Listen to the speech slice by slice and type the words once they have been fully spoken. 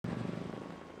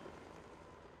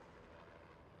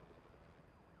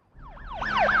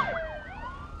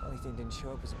thing didn't show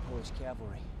up as a Polish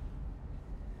cavalry.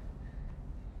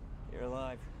 You're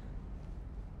alive.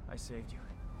 I saved you.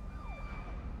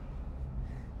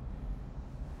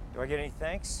 Do I get any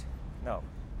thanks? No.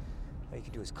 All you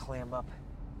can do is clam up.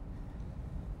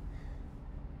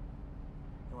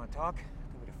 You want to talk?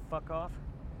 Tell me to fuck off?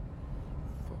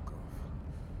 Fuck off.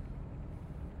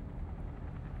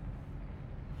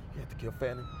 You had to kill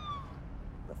Fanning?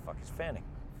 The fuck is Fanning?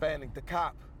 Fanning, the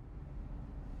cop.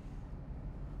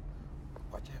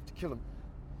 Why'd you have to kill him?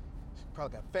 He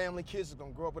probably got family, kids that's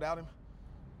gonna grow up without him.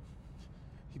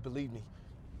 He believed me.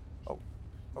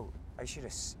 Oh, I should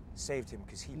have saved him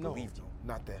because he believed you.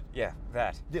 No, not that. Yeah,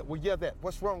 that. Yeah, well, yeah, that.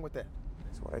 What's wrong with that?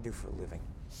 That's what I do for a living.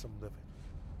 Some living.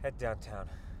 Head downtown.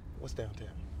 What's downtown?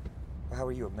 Well, how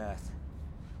are you at math?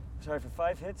 Sorry, for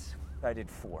 5 hits, I did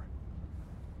 4.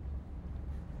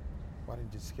 Why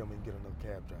didn't you just kill me and get another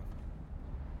cab driver?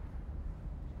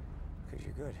 Because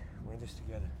you're good. We're in this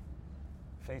together.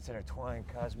 Fates intertwined,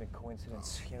 cosmic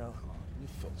coincidence, you know. You're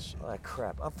full of shit. All that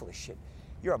crap. I'm full of shit.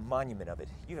 You're a monument of it.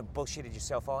 You even bullshitted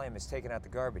yourself. All I am is taking out the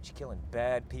garbage, killing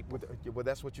bad people. Well,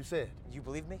 that's what you said. You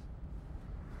believe me?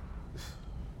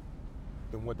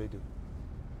 Then what'd they do?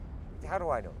 How do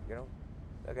I know, you know?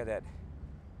 Look at that.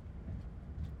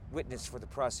 Witness for the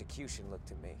prosecution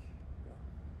looked at me. You know,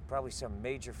 probably some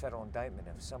major federal indictment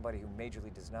of somebody who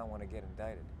majorly does not want to get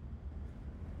indicted.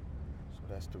 So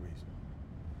that's the reason.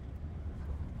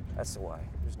 That's the why.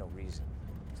 There's no reason.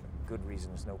 There's no good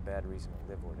reason. There's no bad reason to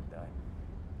live or to die.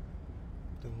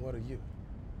 Then what are you?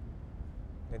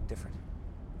 Indifferent.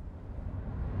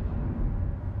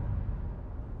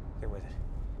 Get with it.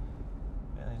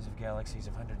 Millions of galaxies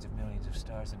of hundreds of millions of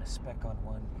stars and a speck on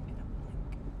one in a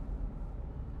blink.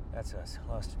 That's us,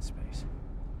 lost in space.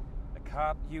 The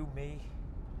cop, you, me.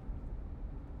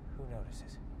 Who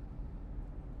notices?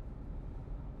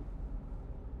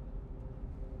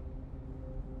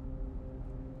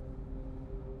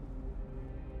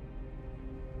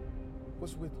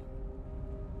 What's with you?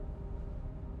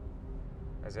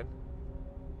 As in?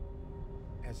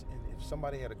 As in, if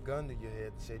somebody had a gun to your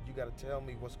head and said, you gotta tell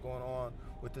me what's going on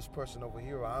with this person over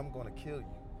here or I'm gonna kill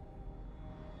you.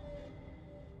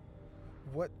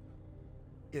 What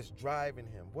is driving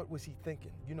him? What was he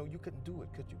thinking? You know, you couldn't do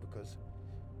it, could you? Because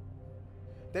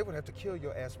they would have to kill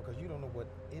your ass because you don't know what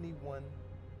anyone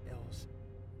else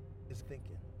is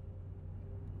thinking.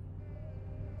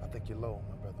 I think you're low,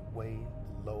 my brother, way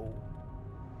low.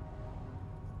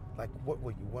 Like, what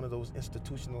were you, one of those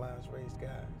institutionalized raised guys?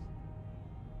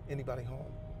 Anybody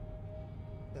home?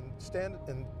 And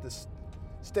the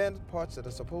standard parts that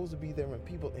are supposed to be there in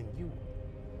people in you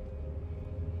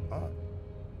aren't.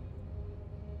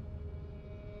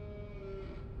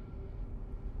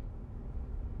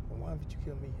 Well, why did you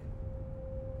kill me?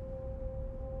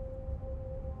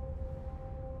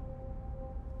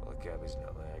 Well, the Gabby's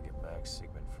not Lag Max,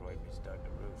 Sigmund Freud meets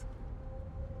Dr. Ruth.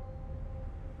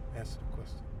 Answer the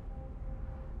question.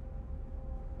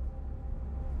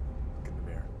 Look in the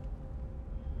mirror.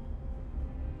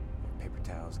 Paper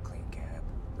towels, clean cab,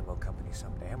 limo company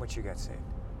someday. How much you got saved?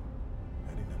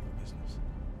 That ain't none of your business.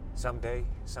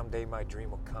 Someday my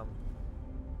dream will come.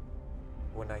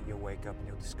 One night you'll wake up and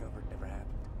you'll discover it never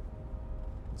happened.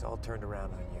 It's all turned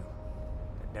around on you.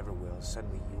 It never will.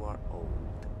 Suddenly you are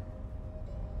old.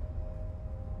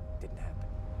 It didn't happen.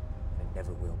 And it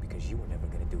never will because you were never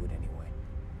gonna do it anyway.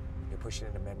 You're pushing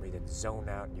in a memory that zone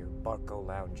out in your Barco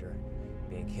lounger,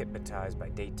 being hypnotized by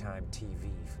daytime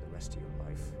TV for the rest of your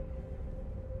life.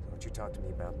 So don't you talk to me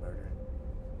about murder.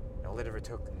 And all it ever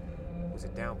took was a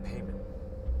down payment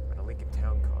on a Lincoln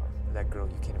Town car. For that girl,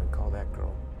 you can't even call that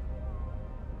girl.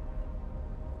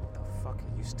 What the fuck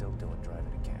are you still doing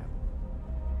driving a cab?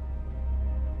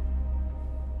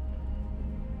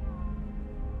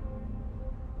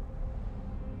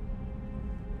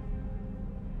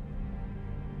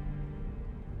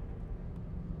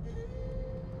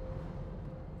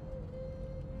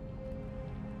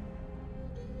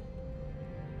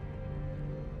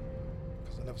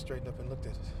 I never straightened up and looked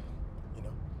at it, you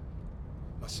know,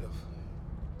 myself.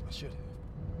 I should have.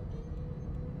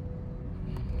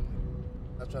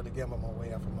 I tried to gamble my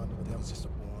way out from under, but that was just a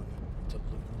warning to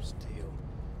lose deal.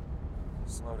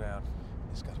 Slow down.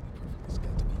 It's gotta be perfect. It's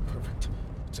got to be perfect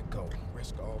to go.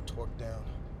 Risk all torque down.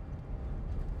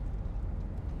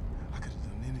 I could have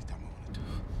done anything I wanted to.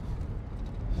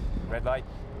 Red light.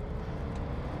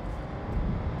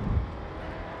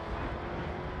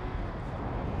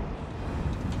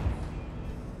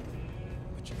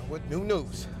 But you know what? New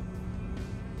news.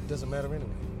 It doesn't matter anyway.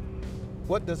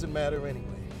 What does it matter anyway?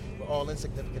 We're all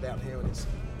insignificant out here in this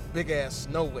big ass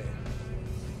nowhere.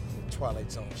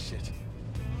 Twilight Zone shit.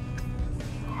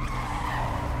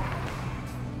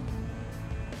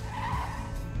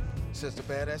 Says the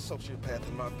badass sociopath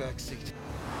in my backseat.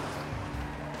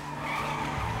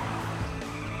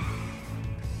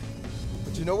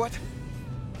 But you know what?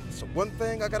 It's the one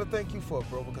thing I gotta thank you for,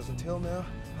 bro, because until now,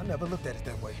 I never looked at it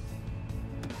that way.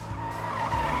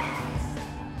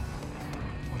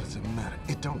 What does it matter?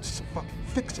 It don't just fucking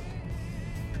fix it.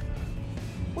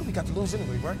 What do we got to lose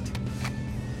anyway, right?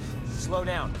 Slow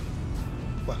down.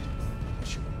 What?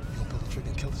 Shoot. You gonna pull the trigger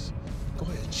and kill us? Go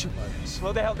ahead and shoot my ass.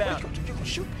 Slow the hell down. What, you gonna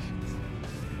shoot me?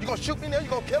 You gonna shoot me now? You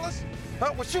gonna kill us?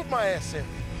 Huh? Well, shoot my ass in.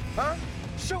 Huh?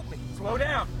 Shoot me. Slow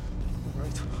down. All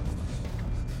right.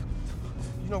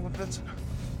 You know what, Vincent?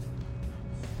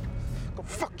 Go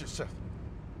fuck yourself.